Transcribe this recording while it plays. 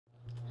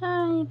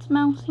it's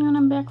Mouse here and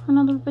I'm back for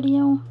another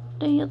video.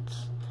 Today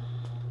it's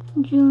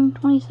June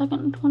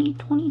 22nd,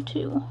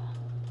 2022.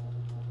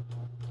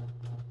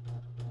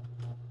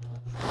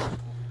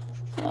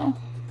 So,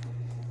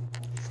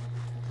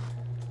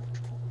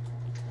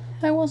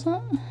 I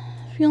wasn't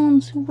feeling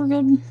super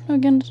good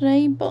again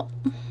today, but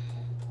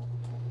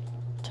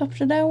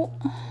toughed it out.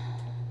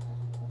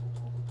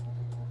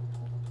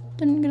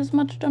 Didn't get as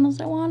much done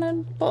as I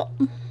wanted, but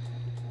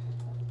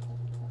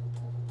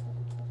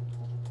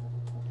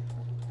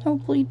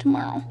hopefully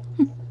tomorrow.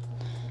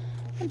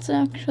 It's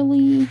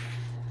actually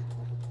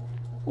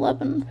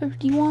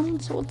 11:51,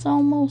 so it's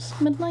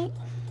almost midnight.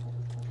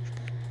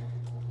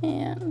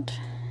 And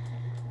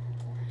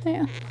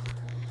yeah.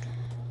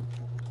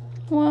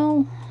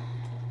 Well,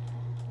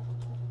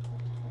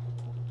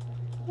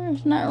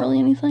 there's not really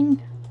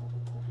anything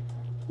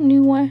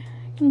new I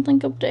can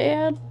think of to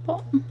add,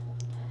 but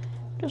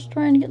just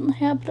trying to get in the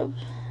habit of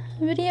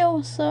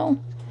video, so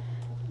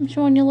I'm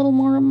showing you a little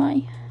more of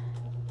my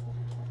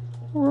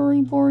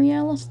Aurora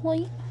Borealis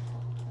light.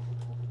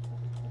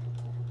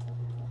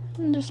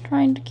 I'm just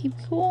trying to keep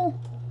cool.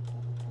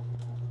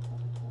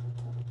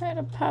 I had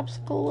a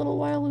popsicle a little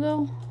while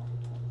ago.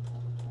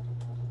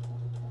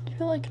 I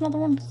feel like another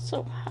one. It's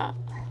so hot.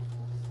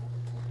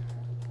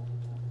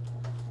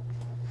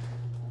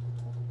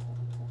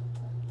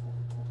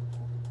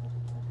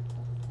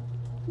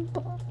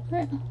 But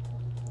yeah.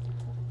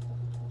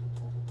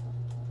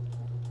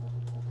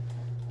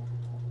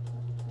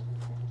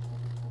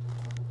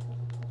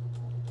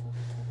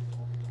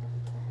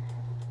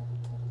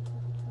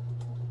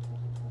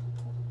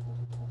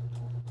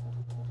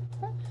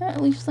 I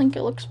at least think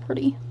it looks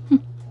pretty. I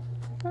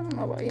don't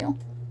know about you.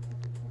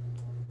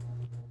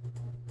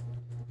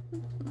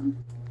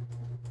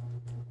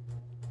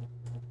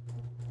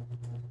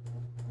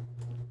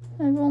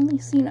 I've only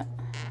seen it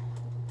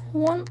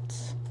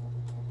once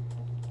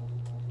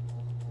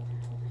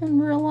in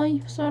real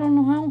life, so I don't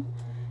know how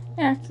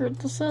accurate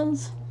this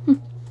is.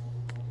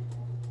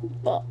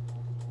 But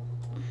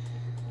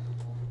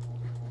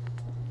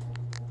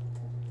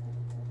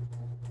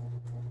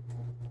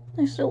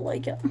I still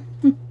like it.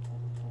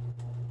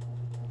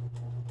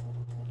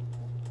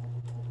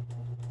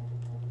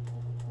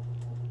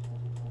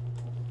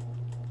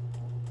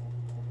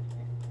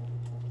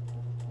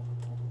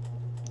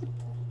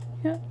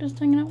 Yeah, just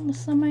hanging out in the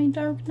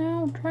semi-dark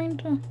now, trying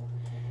to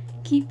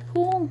keep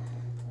cool.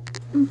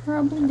 I'm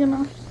probably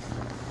gonna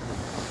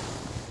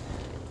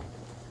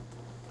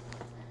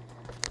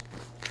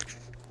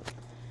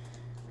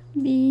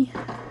be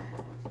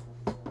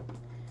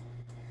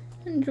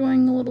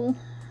enjoying a little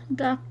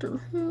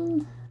Doctor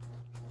Who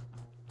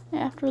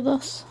after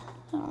this.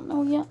 I don't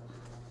know yet.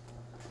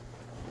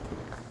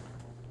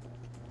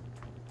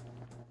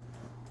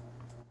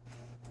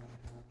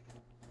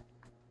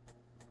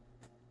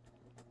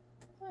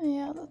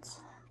 Yeah,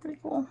 that's pretty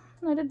cool.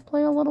 I did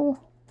play a little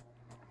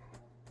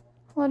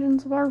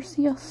Legends of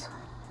Arceus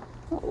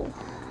a little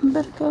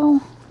bit ago.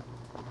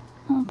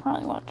 I'll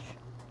probably watch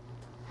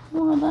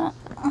more of that.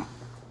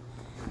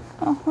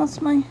 Oh,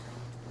 that's my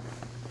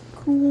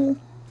cool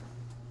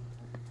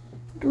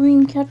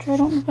dream catcher. I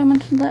don't know if I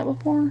mentioned that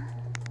before.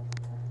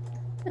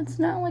 It's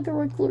not like a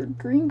regular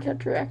dream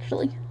catcher,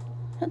 actually.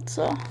 It's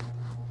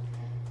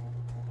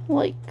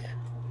like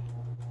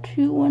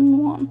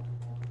 2-in-1.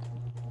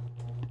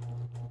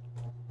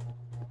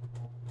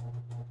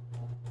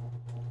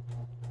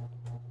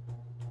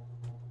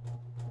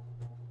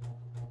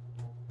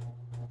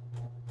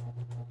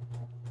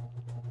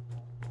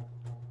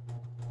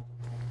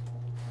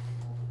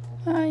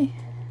 I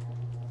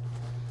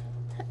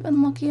have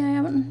been lucky. I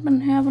haven't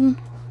been having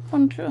a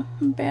bunch of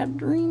bad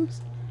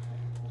dreams.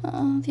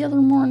 The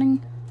other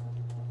morning,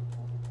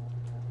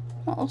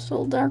 while it was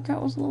still dark,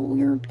 that was a little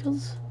weird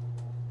because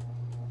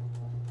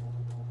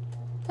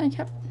I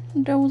kept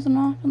dozing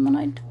off and then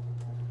I'd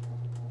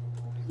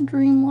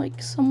dream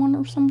like someone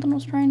or something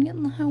was trying to get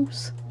in the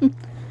house.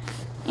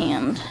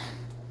 And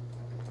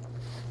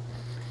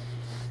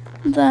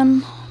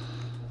then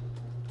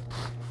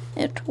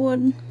it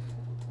would,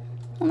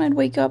 when I'd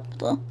wake up,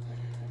 the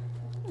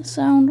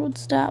sound would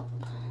stop.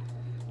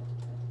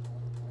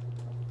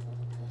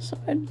 So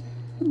I'd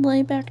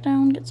lay back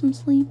down, get some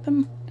sleep,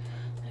 and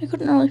I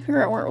couldn't really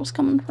figure out where it was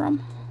coming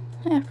from.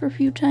 After a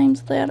few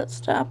times that, it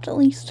stopped at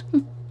least.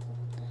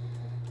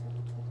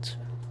 It's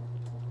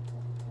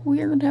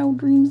weird how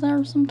dreams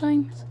are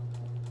sometimes.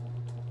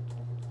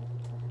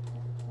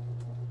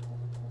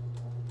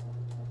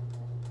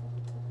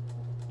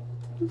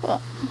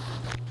 But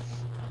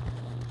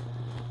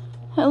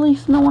at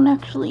least no one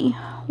actually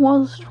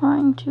was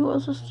trying to. It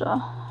was just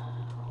a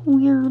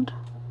weird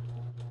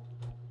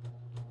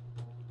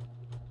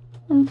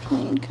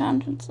in-between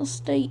conscious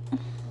state.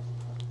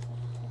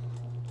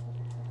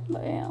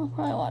 But yeah, I'll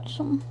probably watch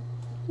some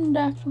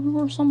Doctor Who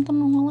or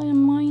something while I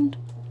unwind.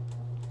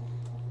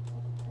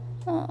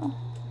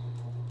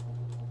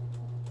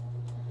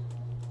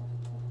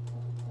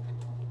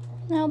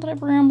 Now that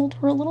I've rambled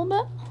for a little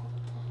bit,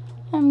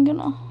 I'm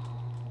gonna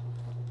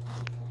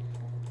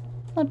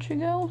let you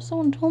go.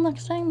 So until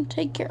next time,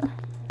 take care.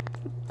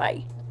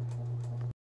 Bye.